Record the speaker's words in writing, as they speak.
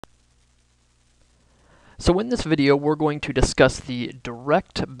So in this video, we're going to discuss the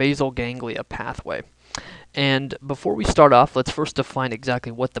direct basal ganglia pathway. And before we start off, let's first define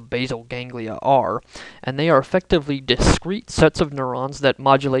exactly what the basal ganglia are. And they are effectively discrete sets of neurons that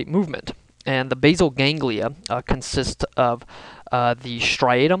modulate movement. And the basal ganglia consist of the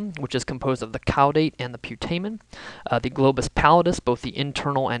striatum, which is composed of the caudate and the putamen, the globus pallidus, both the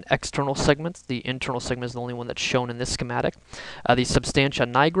internal and external segments. The internal segment is the only one that's shown in this schematic. The substantia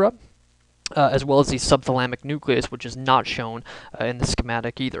nigra, as well as the subthalamic nucleus, which is not shown in the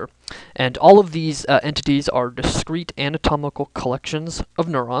schematic either. And all of these entities are discrete anatomical collections of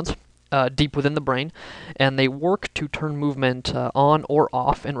neurons deep within the brain, and they work to turn movement on or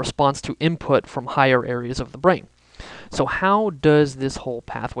off in response to input from higher areas of the brain. So how does this whole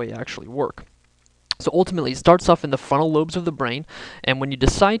pathway actually work? So ultimately, it starts off in the frontal lobes of the brain, and when you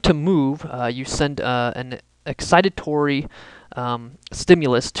decide to move, you send an excitatory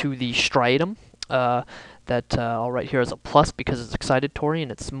stimulus to the striatum that I'll write here as a plus because it's excitatory,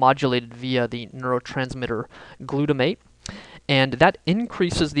 and it's modulated via the neurotransmitter glutamate, and that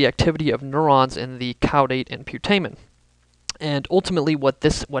increases the activity of neurons in the caudate and putamen. And ultimately what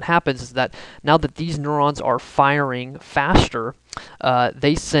happens is that now that these neurons are firing faster,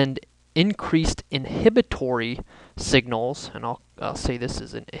 they send increased inhibitory signals, and I'll say this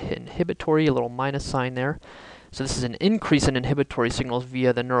is an inhibitory, a little minus sign there. So this is an increase in inhibitory signals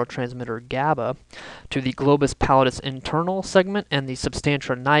via the neurotransmitter GABA to the globus pallidus internal segment and the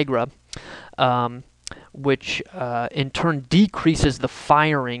substantia nigra, which in turn decreases the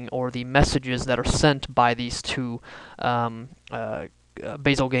firing or the messages that are sent by these two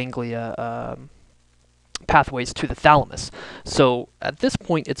basal ganglia pathways to the thalamus. So at this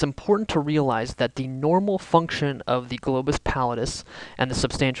point, it's important to realize that the normal function of the globus pallidus and the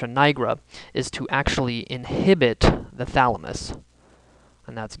substantia nigra is to actually inhibit the thalamus,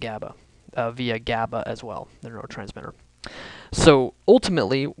 and that's GABA, via GABA as well, the neurotransmitter. So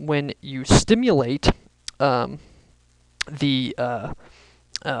ultimately, when you stimulate the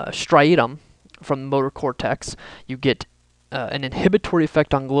striatum from the motor cortex, you get an inhibitory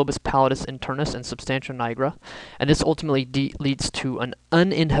effect on globus pallidus internus and substantia nigra, and this ultimately leads to an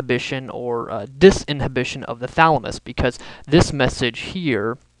uninhibition or disinhibition of the thalamus, because this message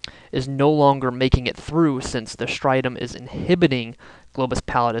here is no longer making it through since the striatum is inhibiting globus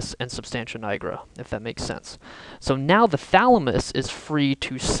pallidus and substantia nigra, if that makes sense. So now the thalamus is free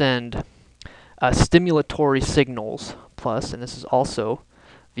to send stimulatory signals, plus, and this is also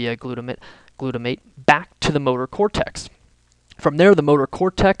via glutamate, back to the motor cortex. From there, the motor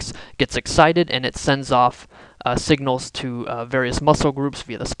cortex gets excited and it sends off signals to various muscle groups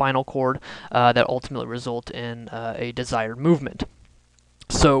via the spinal cord that ultimately result in a desired movement.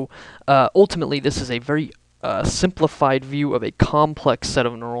 So ultimately, this is a very simplified view of a complex set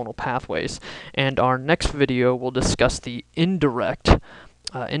of neuronal pathways, and our next video will discuss the indirect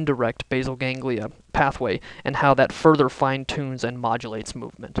basal ganglia pathway and how that further fine-tunes and modulates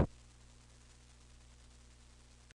movement.